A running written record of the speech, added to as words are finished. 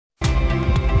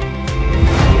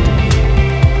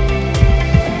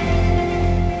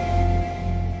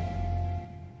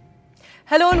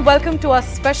Hello and welcome to our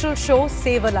special show,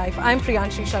 Save a Life. I'm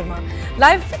Priyanshi Sharma.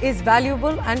 Life is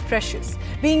valuable and precious.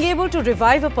 Being able to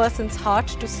revive a person's heart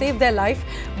to save their life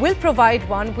will provide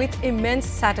one with immense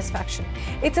satisfaction.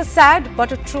 It's a sad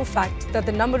but a true fact that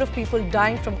the number of people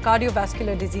dying from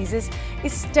cardiovascular diseases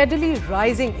is steadily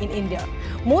rising in India.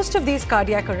 Most of these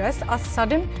cardiac arrests are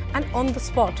sudden and on the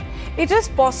spot. It is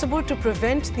possible to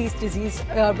prevent these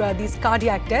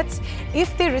cardiac deaths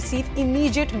if they receive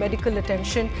immediate medical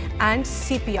attention and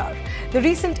CPR. The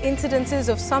recent incidences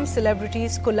of some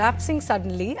celebrities collapsing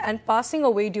suddenly and passing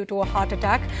away due to a heart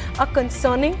attack are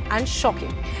concerning and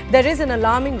shocking. There is an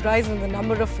alarming rise in the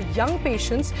number of young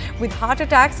patients with heart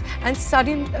attacks and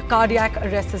sudden cardiac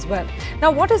arrests as well.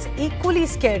 Now, what is equally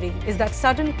scary is that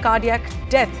sudden cardiac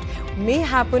death may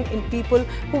happen in people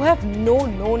who have no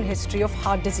known history of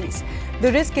heart disease.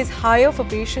 The risk is higher for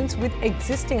patients with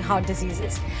existing heart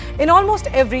diseases. In almost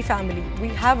every family, we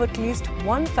have at least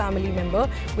one family member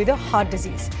with a heart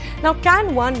disease. Now,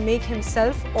 can one make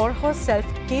himself or herself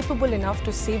capable enough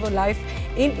to save a life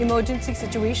in emergency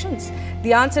situations?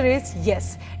 The answer is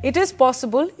yes. It is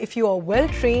possible if you are well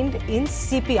trained in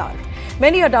CPR.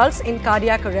 Many adults in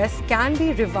cardiac arrest can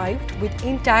be revived with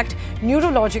intact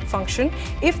neurologic function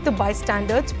if the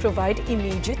bystanders provide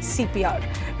immediate CPR.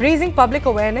 Raising public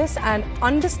awareness and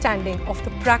understanding of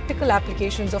the practical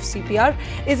applications of CPR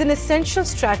is an essential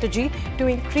strategy to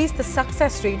increase the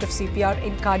success rate of CPR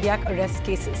in cardiac arrest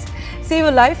cases. Save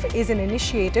a Life is an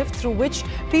initiative through which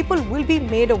people will be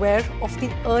made aware of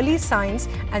the early signs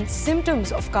and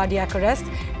symptoms of cardiac arrest,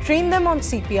 train them on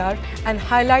CPR, and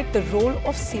highlight the role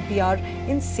of CPR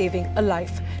in saving a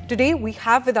life. Today, we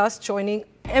have with us joining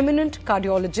eminent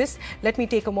cardiologists. Let me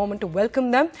take a moment to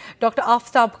welcome them. Dr.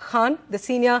 Aftab Khan, the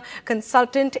Senior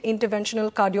Consultant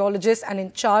Interventional Cardiologist and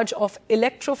in charge of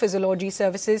electrophysiology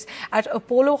services at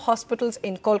Apollo Hospitals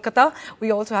in Kolkata.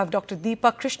 We also have Dr.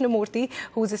 Deepak Krishnamurthy,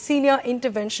 who is a Senior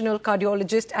Interventional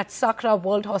Cardiologist at Sakra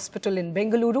World Hospital in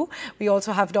Bengaluru. We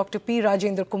also have Dr. P.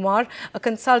 Rajendra Kumar, a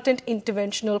Consultant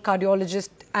Interventional Cardiologist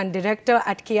and Director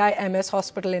at KIMS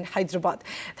Hospital in Hyderabad.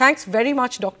 Thanks very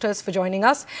much, doctors, for joining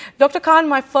us. Dr. Khan,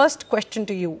 my first question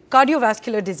to you.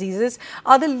 Cardiovascular diseases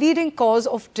are the leading cause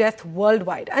of death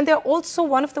worldwide, and they're also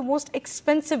one of the most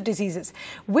expensive diseases.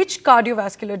 Which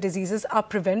cardiovascular diseases are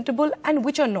preventable and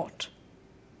which are not?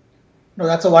 No,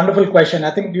 that's a wonderful question.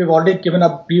 I think you've already given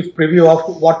a brief preview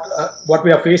of what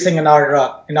we are facing in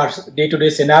our day-to-day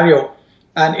scenario.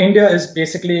 And India is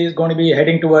basically going to be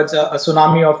heading towards a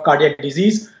tsunami of cardiac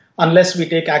disease unless we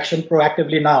take action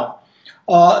proactively now.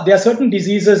 There are certain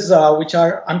diseases which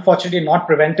are unfortunately not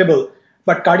preventable,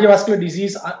 but cardiovascular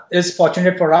disease is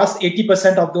fortunate for us.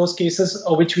 80% of those cases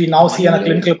which we now see in a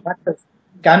clinical practice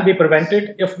can be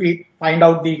prevented if we find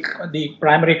out the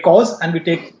primary cause and we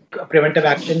take preventive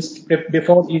actions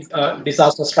before these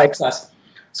disaster strikes us.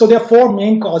 So there are four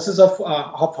main causes of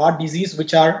heart disease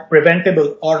which are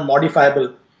preventable or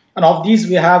modifiable. And of these,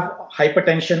 we have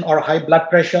hypertension or high blood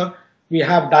pressure, we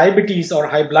have diabetes or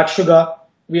high blood sugar,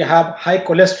 we have high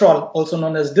cholesterol, also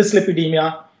known as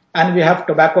dyslipidemia, and we have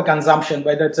tobacco consumption,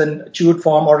 whether it's in chewed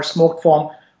form or smoked form,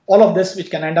 all of this which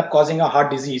can end up causing a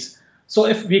heart disease. So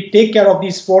if we take care of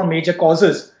these four major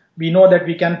causes, we know that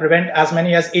we can prevent as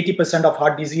many as 80% of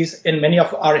heart disease in many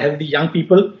of our healthy young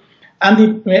people.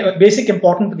 And the basic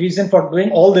important reason for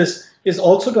doing all this is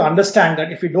also to understand that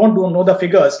if we don't know the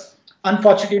figures,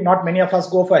 unfortunately, not many of us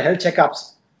go for health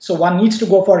checkups. So one needs to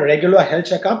go for a regular health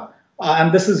checkup.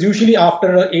 And this is usually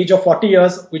after the age of 40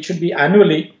 years, which should be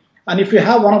annually. And if you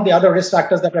have one of the other risk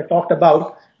factors that I talked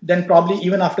about, then probably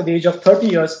even after the age of 30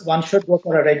 years, one should go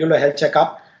for a regular health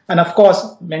checkup. And of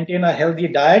course, maintain a healthy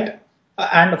diet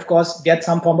and of course, get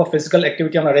some form of physical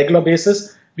activity on a regular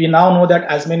basis. We now know that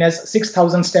as many as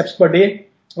 6,000 steps per day,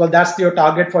 well, that's your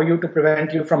target for you to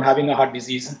prevent you from having a heart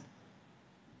disease.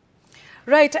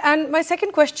 Right. And my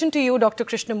second question to you, Dr.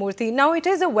 Krishnamurthy. Now, it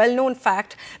is a well-known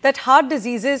fact that heart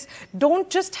diseases don't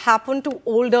just happen to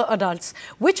older adults.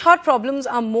 Which heart problems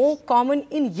are more common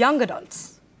in young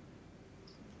adults?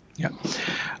 Yeah.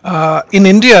 In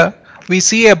India, we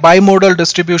see a bimodal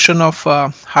distribution of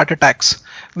heart attacks.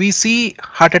 We see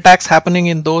heart attacks happening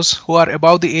in those who are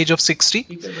above the age of 60,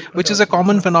 which is a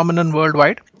common phenomenon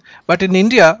worldwide. But in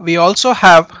India, we also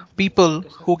have people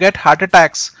who get heart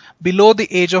attacks below the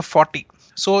age of 40.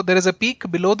 So there is a peak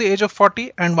below the age of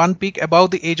 40 and one peak above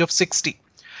the age of 60.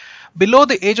 Below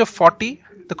the age of 40,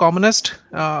 the commonest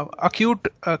acute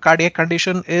cardiac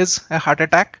condition is a heart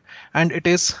attack, and it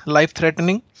is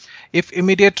life-threatening. If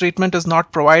immediate treatment is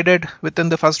not provided within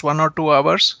the first 1 or 2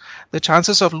 hours, the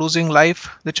chances of losing life,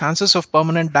 the chances of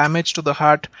permanent damage to the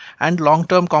heart and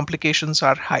long-term complications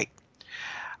are high.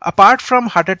 Apart from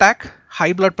heart attack,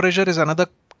 high blood pressure is another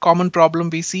common problem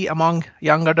we see among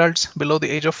young adults below the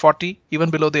age of 40, even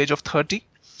below the age of 30.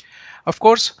 Of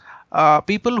course,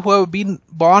 people who have been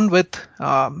born with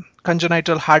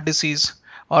congenital heart disease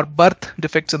or birth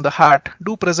defects in the heart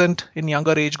do present in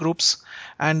younger age groups,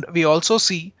 and we also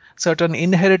see certain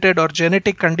inherited or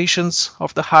genetic conditions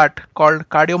of the heart called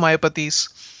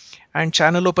cardiomyopathies and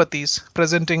channelopathies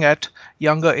presenting at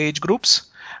younger age groups.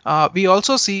 We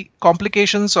also see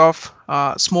complications of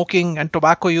smoking and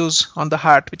tobacco use on the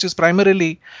heart, which is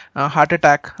primarily heart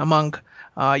attack among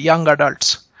young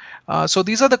adults. So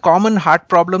these are the common heart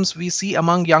problems we see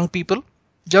among young people.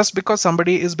 Just because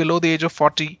somebody is below the age of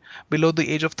 40, below the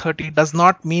age of 30 does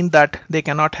not mean that they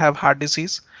cannot have heart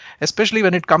disease. Especially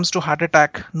when it comes to heart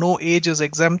attack, no age is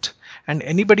exempt, and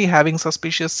anybody having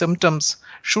suspicious symptoms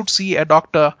should see a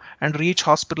doctor and reach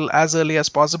hospital as early as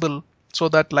possible so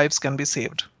that lives can be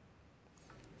saved.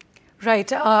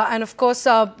 Right, and of course,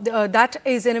 that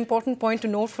is an important point to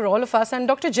note for all of us. And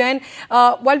Dr. Jain,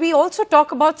 while we also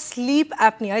talk about sleep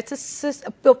apnea, it's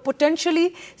a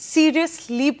potentially serious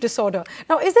sleep disorder.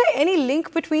 Now, is there any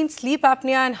link between sleep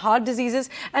apnea and heart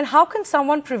diseases? And how can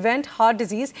someone prevent heart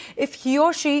disease if he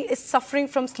or she is suffering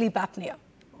from sleep apnea?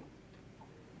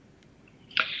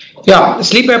 Yeah,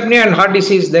 sleep apnea and heart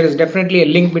disease, there is definitely a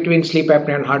link between sleep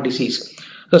apnea and heart disease.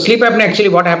 So sleep apnea, actually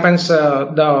what happens,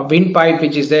 the windpipe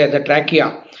which is there, the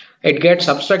trachea, it gets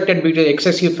obstructed due to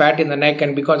excessive fat in the neck,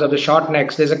 and because of the short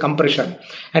necks, there's a compression.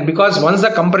 And because once the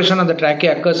compression of the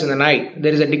trachea occurs in the night,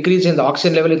 there is a decrease in the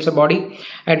oxygen level in the body,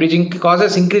 and which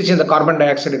causes increase in the carbon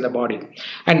dioxide in the body.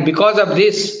 And because of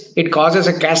this, it causes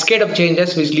a cascade of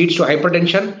changes which leads to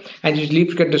hypertension and which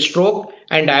leads to stroke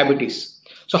and diabetes.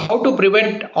 So how to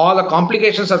prevent all the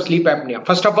complications of sleep apnea?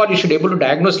 First of all, you should be able to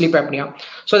diagnose sleep apnea.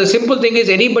 So the simple thing is,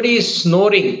 anybody is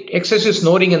snoring, excessive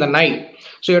snoring in the night,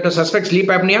 so you have to suspect sleep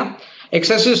apnea.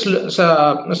 Excessive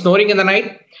snoring in the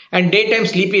night and daytime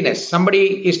sleepiness.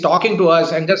 Somebody is talking to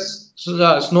us and just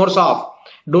snores off,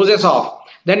 dozes off.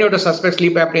 Then you have to suspect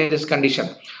sleep apnea in this condition.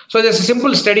 So there's a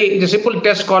simple study, the simple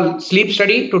test called sleep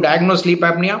study to diagnose sleep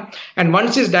apnea. And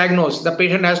once it's diagnosed, the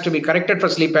patient has to be corrected for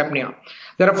sleep apnea.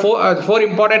 There are four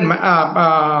important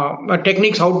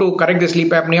techniques how to correct the sleep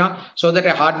apnea so that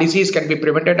a heart disease can be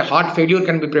prevented, a heart failure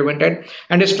can be prevented,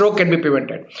 and a stroke can be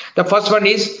prevented. The first one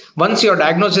is, once you're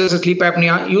diagnosed as a sleep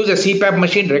apnea, use a CPAP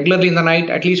machine regularly in the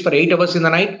night, at least for 8 hours in the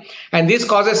night. And this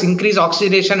causes increased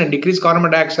oxidation and decreased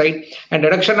carbon dioxide and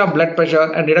reduction of blood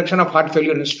pressure and reduction of heart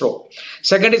failure and stroke.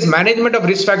 Second is management of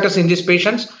risk factors in these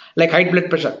patients like high blood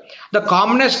pressure. The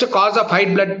commonest cause of high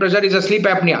blood pressure is a sleep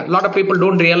apnea. A lot of people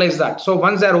don't realize that. So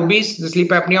once they are obese, the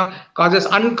sleep apnea causes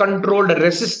uncontrolled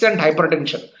resistant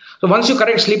hypertension. So once you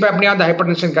correct sleep apnea, the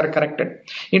hypertension gets corrected.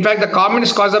 In fact, the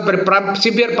commonest cause of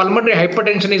severe pulmonary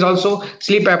hypertension is also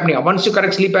sleep apnea. Once you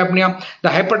correct sleep apnea, the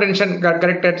hypertension got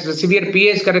corrected, the severe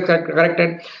PAs got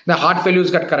corrected, the heart failures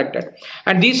got corrected.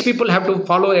 And these people have to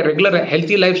follow a regular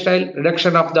healthy lifestyle,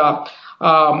 reduction of the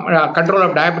control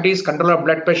of diabetes, control of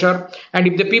blood pressure. And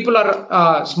if the people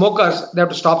are smokers, they have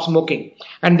to stop smoking.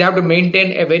 And they have to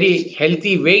maintain a very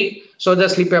healthy weight so the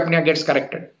sleep apnea gets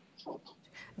corrected.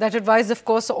 That advice, of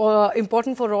course,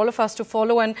 important for all of us to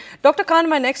follow. And Dr. Khan,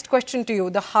 my next question to you,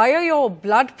 the higher your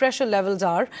blood pressure levels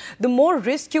are, the more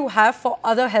risk you have for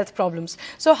other health problems.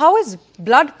 So how is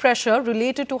blood pressure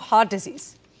related to heart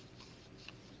disease?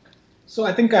 So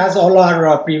I think, as all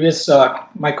our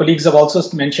my colleagues have also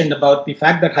mentioned about the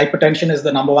fact that hypertension is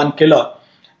the #1 killer.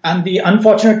 And the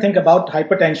unfortunate thing about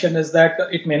hypertension is that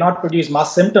it may not produce much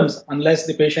symptoms unless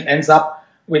the patient ends up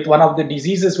with one of the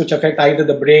diseases which affect either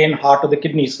the brain, heart, or the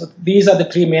kidneys. So these are the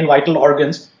three main vital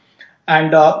organs.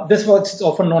 And this is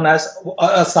often known as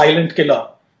a silent killer.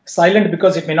 Silent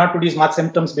because it may not produce much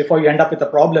symptoms before you end up with a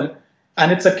problem.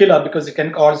 And it's a killer because it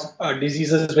can cause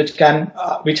diseases which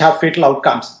have fatal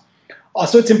outcomes.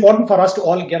 So it's important for us to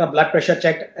all get our blood pressure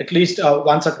checked at least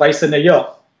once or twice in a year.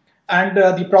 And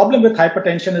the problem with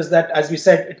hypertension is that, as we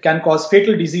said, it can cause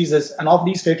fatal diseases. And of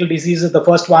these fatal diseases, the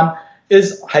first one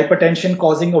is hypertension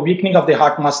causing a weakening of the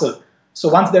heart muscle. So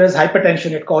once there is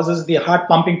hypertension, it causes the heart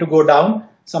pumping to go down,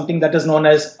 something that is known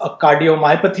as a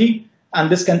cardiomyopathy. And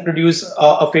this can produce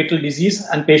a fatal disease,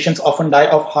 and patients often die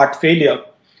of heart failure.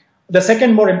 The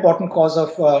second more important cause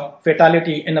of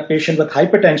fatality in a patient with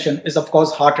hypertension is, of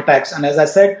course, heart attacks. And as I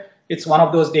said, it's one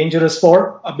of those dangerous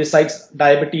four, besides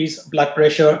diabetes, blood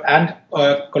pressure, and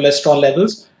cholesterol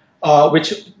levels,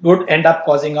 which would end up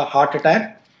causing a heart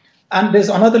attack. And there's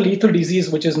another lethal disease,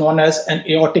 which is known as an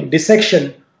aortic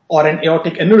dissection or an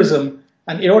aortic aneurysm.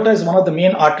 And aorta is one of the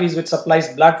main arteries which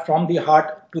supplies blood from the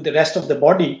heart to the rest of the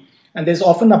body. And there's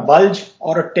often a bulge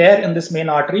or a tear in this main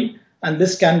artery, and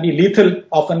this can be lethal,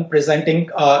 often presenting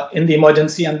in the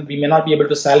emergency, and we may not be able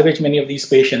to salvage many of these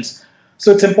patients.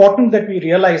 So it's important that we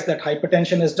realize that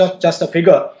hypertension is just a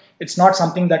figure. It's not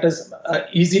something that is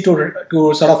easy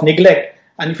to sort of neglect.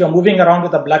 And if you're moving around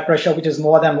with a blood pressure which is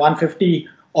more than 150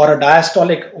 or a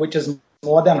diastolic which is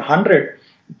more than 100,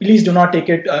 please do not take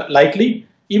it lightly.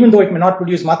 Even though it may not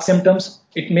produce much symptoms,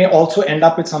 it may also end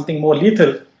up with something more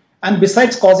lethal. And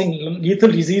besides causing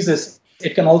lethal diseases,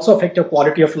 it can also affect your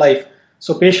quality of life.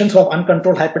 So patients who have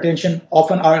uncontrolled hypertension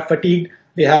often are fatigued,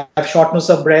 they have shortness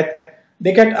of breath,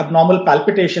 they get abnormal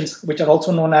palpitations, which are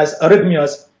also known as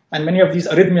arrhythmias. And many of these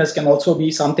arrhythmias can also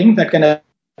be something that can affect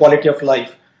quality of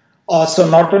life. So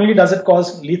not only does it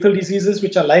cause lethal diseases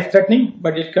which are life-threatening,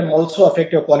 but it can also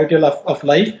affect your quality of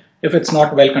life if it's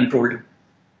not well controlled.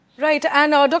 Right.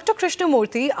 And Dr.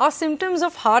 Krishnamurthy, are symptoms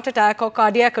of heart attack or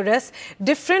cardiac arrest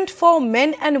different for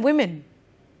men and women?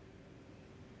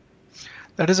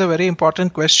 That is a very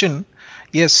important question.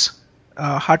 Yes,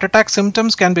 heart attack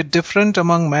symptoms can be different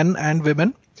among men and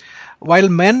women. While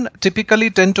men typically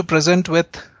tend to present with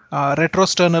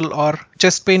retrosternal or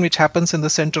chest pain which happens in the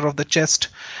center of the chest,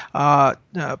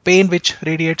 pain which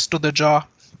radiates to the jaw,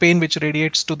 pain which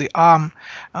radiates to the arm,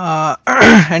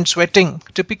 and sweating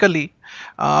typically,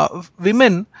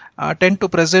 women tend to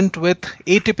present with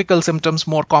atypical symptoms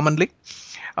more commonly.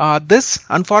 This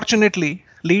unfortunately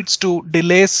leads to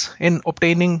delays in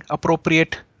obtaining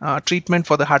appropriate treatment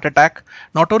for the heart attack.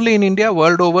 Not only in India,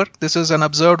 world over, this is an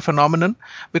observed phenomenon.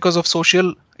 Because of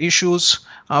social issues,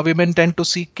 women tend to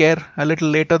seek care a little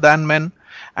later than men,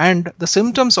 and the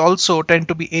symptoms also tend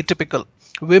to be atypical.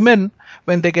 Women,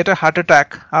 when they get a heart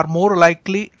attack, are more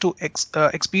likely to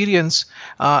experience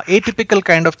atypical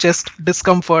kind of chest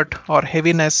discomfort or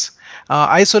heaviness,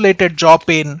 isolated jaw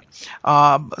pain,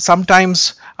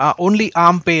 sometimes only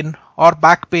arm pain or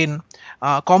back pain.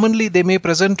 Commonly, they may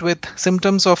present with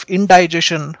symptoms of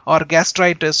indigestion or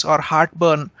gastritis or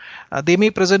heartburn. They may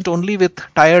present only with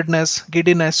tiredness,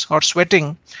 giddiness, or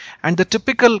sweating. And the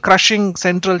typical crushing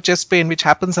central chest pain which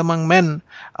happens among men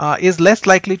is less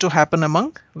likely to happen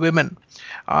among women.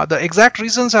 The exact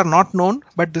reasons are not known,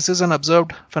 but this is an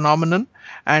observed phenomenon.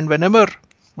 And whenever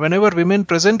women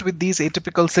present with these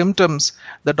atypical symptoms,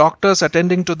 the doctors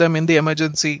attending to them in the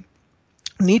emergency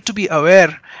need to be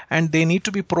aware, and they need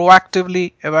to be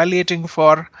proactively evaluating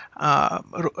for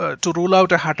to rule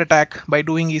out a heart attack by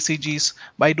doing ECGs,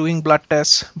 by doing blood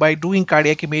tests, by doing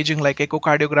cardiac imaging like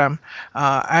echocardiogram,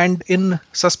 and in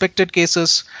suspected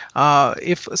cases,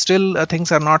 if still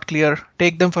things are not clear,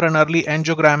 take them for an early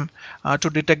angiogram to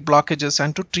detect blockages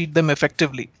and to treat them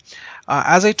effectively.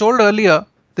 As I told earlier,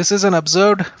 this is an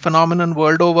observed phenomenon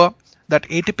world over, that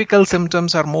atypical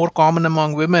symptoms are more common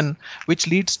among women, which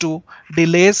leads to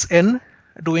delays in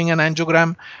doing an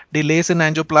angiogram, delays in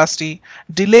angioplasty,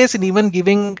 delays in even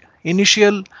giving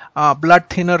initial blood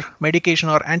thinner medication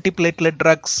or antiplatelet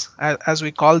drugs, as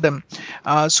we call them.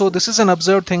 So this is an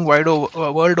observed thing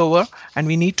world over, and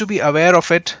we need to be aware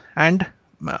of it and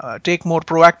take more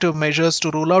proactive measures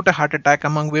to rule out a heart attack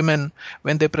among women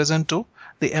when they present to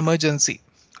the emergency.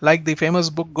 Like the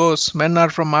famous book goes, men are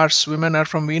from Mars, women are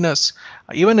from Venus.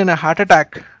 Even in a heart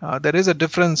attack, there is a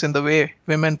difference in the way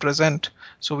women present.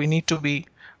 So we need to be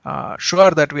sure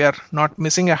that we are not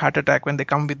missing a heart attack when they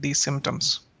come with these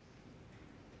symptoms.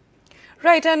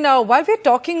 Right, and while we're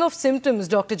talking of symptoms,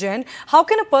 Dr. Jain, how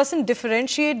can a person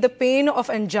differentiate the pain of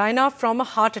angina from a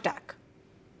heart attack?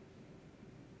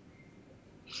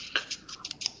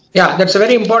 Yeah, that's a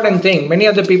very important thing. Many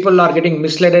of the people are getting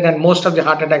misled and most of the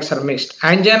heart attacks are missed.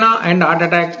 Angina and heart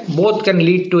attack both can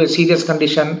lead to a serious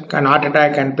condition, can heart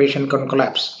attack and patient can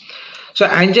collapse. So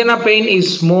angina pain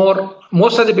is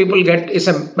most of the people get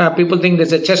people think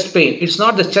there's a chest pain. It's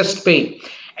not the chest pain.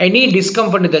 Any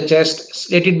discomfort in the chest,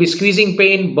 let it be squeezing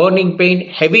pain, burning pain,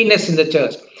 heaviness in the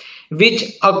chest,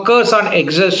 which occurs on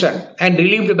exertion and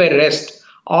relieved by rest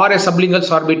or a sublingual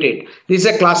sorbitate. This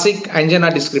is a classic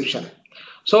angina description.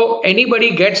 So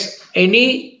anybody gets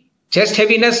any chest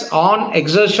heaviness on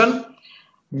exertion,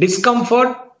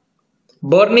 discomfort,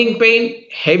 burning pain,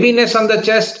 heaviness on the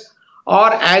chest,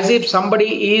 or as if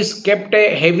somebody is kept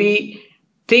a heavy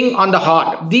thing on the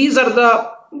heart. These are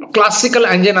the classical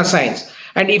angina signs.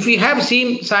 And if we have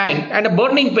seen sign and a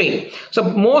burning pain, so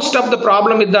most of the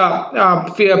problem with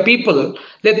the people,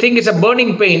 they think it's a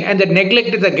burning pain and they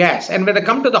neglect the gas. And when they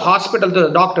come to the hospital, to the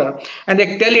doctor, and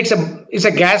they tell it's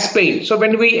a gas pain. So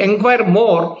when we inquire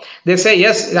more, they say,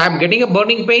 yes, I'm getting a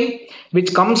burning pain,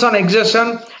 which comes on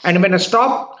exertion. And when I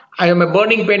stop, a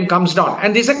burning pain comes down.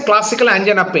 And this is a classical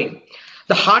angina pain.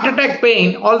 The heart attack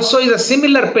pain also is a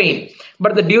similar pain,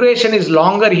 but the duration is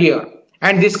longer here.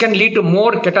 and this can lead to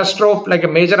more catastrophe like a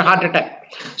major heart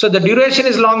attack. So the duration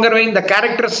is longer when the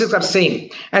characteristics are same,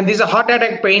 and this is a heart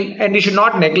attack pain, and you should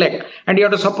not neglect, and you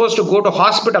are supposed to go to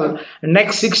hospital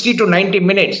next 60 to 90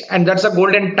 minutes, and that's a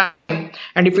golden time.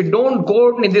 And if you don't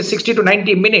go in this 60 to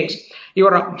 90 minutes,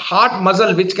 your heart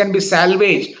muscle, which can be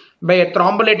salvaged by a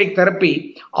thrombolytic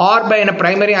therapy or by a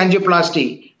primary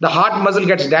angioplasty, the heart muscle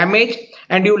gets damaged,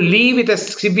 and you leave with a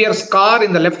severe scar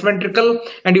in the left ventricle,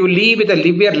 and you leave with a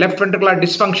severe left ventricular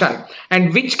dysfunction,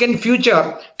 and which can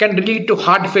lead to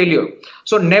heart failure.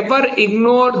 So never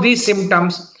ignore these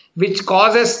symptoms which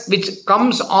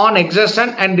comes on exhaustion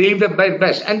and relieve the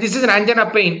best. And this is an angina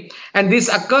pain, and this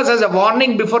occurs as a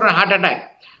warning before a heart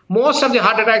attack. Most of the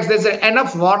heart attacks, there's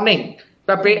enough warning.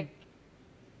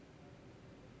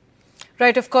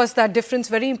 Right, of course, that difference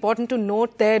very important to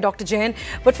note there, Dr. Jain.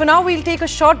 But for now, we'll take a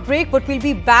short break, but we'll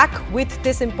be back with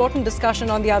this important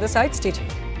discussion on the other side. Stay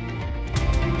tuned.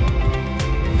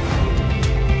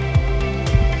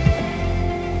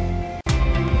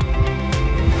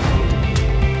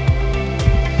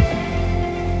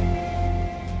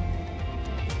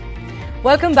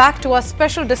 Welcome back to our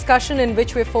special discussion in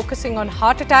which we're focusing on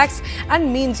heart attacks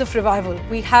and means of revival.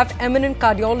 We have eminent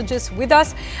cardiologists with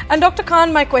us. And Dr.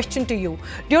 Khan, my question to you.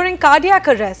 During cardiac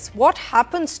arrest, what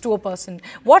happens to a person?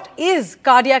 What is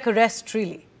cardiac arrest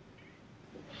really?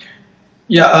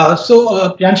 Yeah,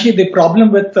 Priyanshi, the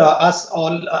problem with us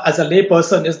all as a lay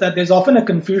person is that there's often a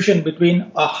confusion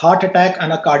between a heart attack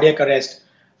and a cardiac arrest.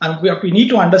 And we need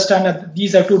to understand that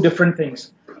these are two different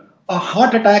things. A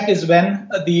heart attack is when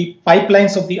the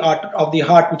pipelines of the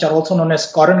heart, which are also known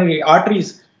as coronary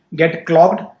arteries, get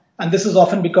clogged. And this is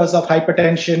often because of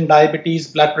hypertension,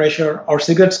 diabetes, blood pressure, or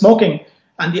cigarette smoking.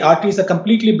 And the arteries are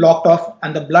completely blocked off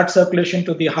and the blood circulation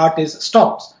to the heart is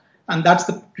stopped. And that's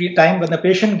the time when the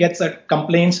patient gets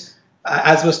complaints,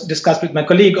 as was discussed with my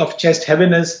colleague, of chest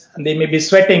heaviness, and they may be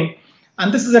sweating.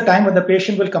 And this is a time when the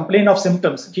patient will complain of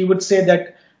symptoms. He would say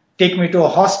that, take me to a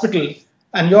hospital.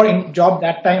 And your job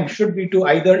that time should be to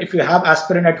either, if you have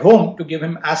aspirin at home, to give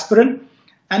him aspirin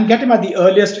and get him at the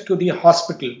earliest to the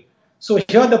hospital. So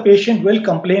here the patient will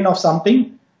complain of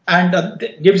something and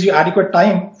gives you adequate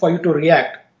time for you to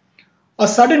react. A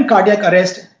sudden cardiac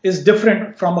arrest is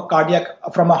different from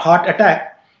a heart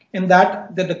attack in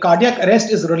that the cardiac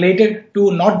arrest is related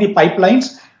to not the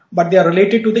pipelines, but they are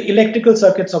related to the electrical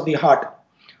circuits of the heart.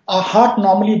 Our heart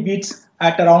normally beats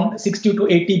at around 60 to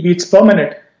 80 beats per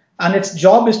minute. And its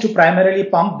job is to primarily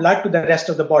pump blood to the rest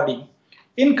of the body.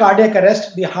 In cardiac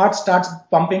arrest, the heart starts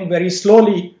pumping very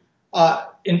slowly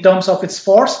in terms of its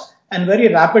force and very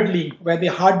rapidly, where the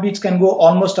heartbeats can go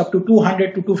almost up to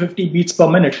 200 to 250 beats per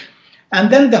minute.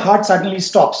 And then the heart suddenly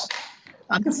stops.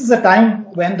 And this is a time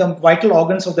when the vital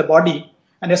organs of the body,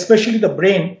 and especially the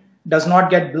brain, does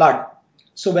not get blood.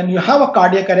 So when you have a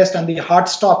cardiac arrest and the heart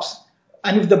stops,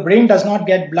 and if the brain does not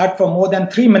get blood for more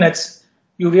than 3 minutes,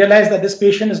 you realize that this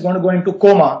patient is going to go into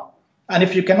coma. And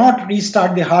if you cannot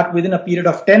restart the heart within a period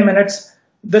of 10 minutes,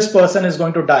 this person is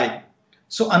going to die.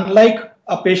 So unlike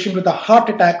a patient with a heart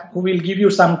attack who will give you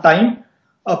some time,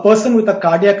 a person with a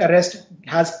cardiac arrest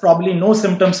has probably no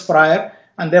symptoms prior,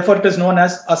 and therefore it is known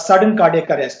as a sudden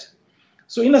cardiac arrest.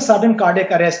 So in a sudden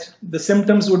cardiac arrest, the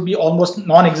symptoms would be almost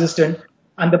non-existent,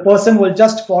 and the person will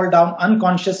just fall down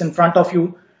unconscious in front of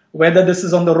you, whether this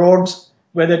is on the roads,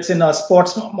 whether it's in a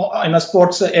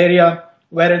sports area,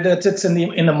 whether it's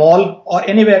in a mall, or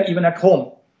anywhere, even at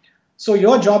home. So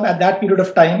your job at that period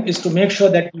of time is to make sure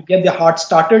that you get the heart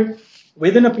started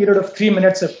within a period of 3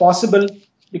 minutes if possible,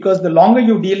 because the longer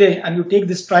you delay and you take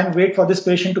this time, wait for this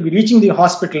patient to be reaching the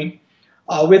hospital,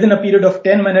 within a period of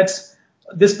 10 minutes,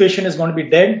 this patient is going to be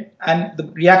dead, and the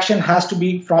reaction has to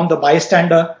be from the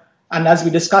bystander. And as we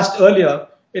discussed earlier,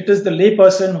 it is the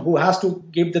layperson who has to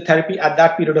give the therapy at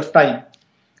that period of time.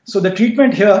 So the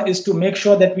treatment here is to make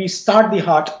sure that we start the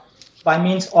heart by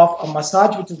means of a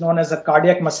massage, which is known as a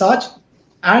cardiac massage.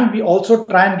 And we also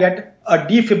try and get a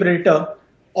defibrillator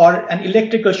or an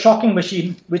electrical shocking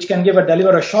machine, which can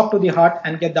deliver a shock to the heart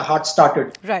and get the heart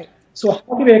started. Right. So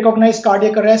how do we recognize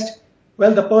cardiac arrest?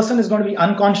 Well, the person is going to be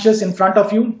unconscious in front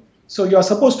of you. So you're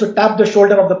supposed to tap the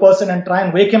shoulder of the person and try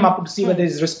and wake him up to see whether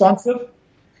he's responsive.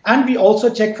 And we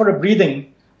also check for a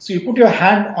breathing. So you put your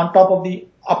hand on top of the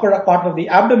upper part of the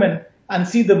abdomen and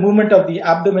see the movement of the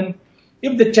abdomen.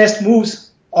 If the chest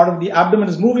moves or if the abdomen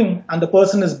is moving and the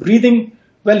person is breathing,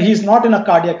 well, he's not in a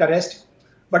cardiac arrest.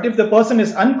 But if the person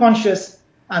is unconscious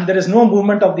and there is no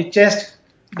movement of the chest,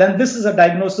 then this is a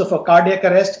diagnosis of a cardiac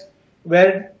arrest,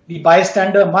 where the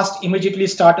bystander must immediately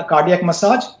start a cardiac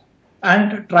massage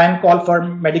and try and call for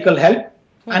medical help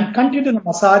and continue the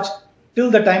massage till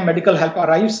the time medical help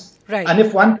arrives. Right. And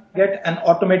if one get an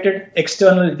automated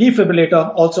external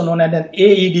defibrillator, also known as an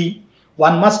AED,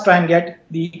 one must try and get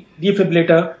the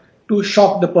defibrillator to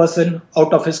shock the person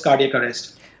out of his cardiac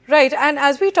arrest. Right. And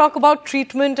as we talk about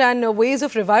treatment and ways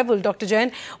of revival, Dr.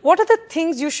 Jain, what are the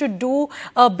things you should do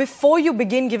before you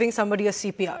begin giving somebody a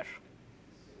CPR?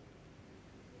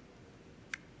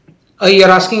 You're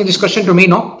asking this question to me,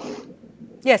 no?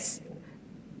 Yes.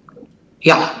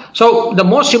 Yeah. So the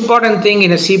most important thing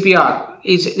in a CPR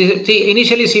is, see,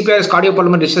 initially CPR is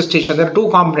cardiopulmonary resuscitation. There are two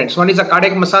components. One is the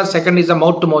cardiac massage. Second is the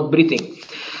mouth-to-mouth breathing.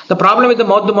 The problem with the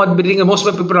mouth-to-mouth breathing, most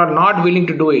of the people are not willing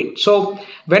to do it. So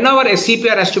whenever a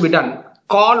CPR has to be done,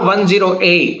 call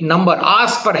 108 number,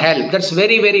 ask for help. That's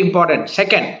very, very important.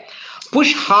 Second,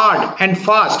 push hard and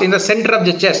fast in the center of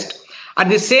the chest at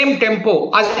the same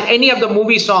tempo as any of the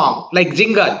movie song like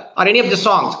Jingle or any of the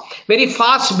songs. Very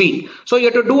fast beat. So you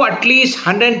have to do at least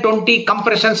 120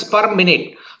 compressions per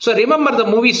minute. So remember the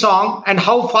movie song and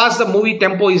how fast the movie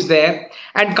tempo is there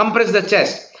and compress the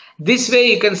chest. This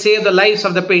way you can save the lives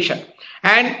of the patient.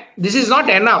 And this is not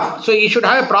enough. So you should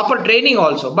have a proper training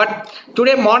also. But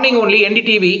today morning only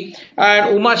NDTV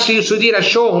and Uma Shri Sudhir has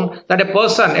shown that a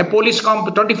person, a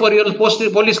 24-year-old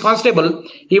police constable,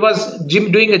 he was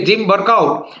doing a gym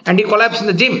workout and he collapsed in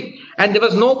the gym. And there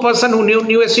was no person who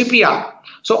knew a CPR.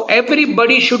 So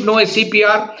everybody should know a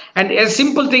CPR. And as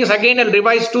simple things, again I'll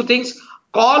revise two things.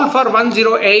 Call for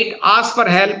 108, ask for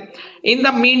help. In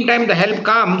the meantime, the help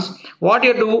comes. What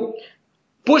you do,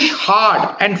 push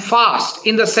hard and fast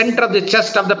in the center of the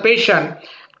chest of the patient.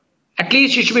 At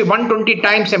least it should be 120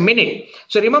 times a minute.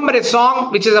 So remember a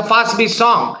song which is a fast beat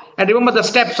song and remember the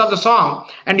steps of the song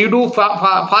and you do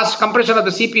fast compression of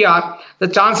the CPR, the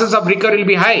chances of recovery will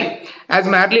be high. As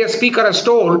my earlier speaker has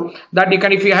told that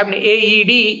if you have an AED,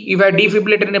 if you have a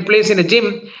defibrillator in a place in a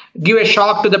gym, give a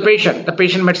shock to the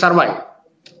patient might survive.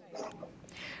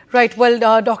 Right. Well,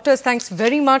 doctors, thanks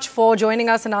very much for joining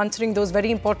us and answering those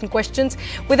very important questions.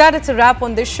 With that, it's a wrap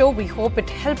on this show. We hope it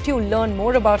helped you learn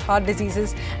more about heart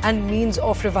diseases and means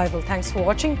of revival. Thanks for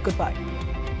watching. Goodbye.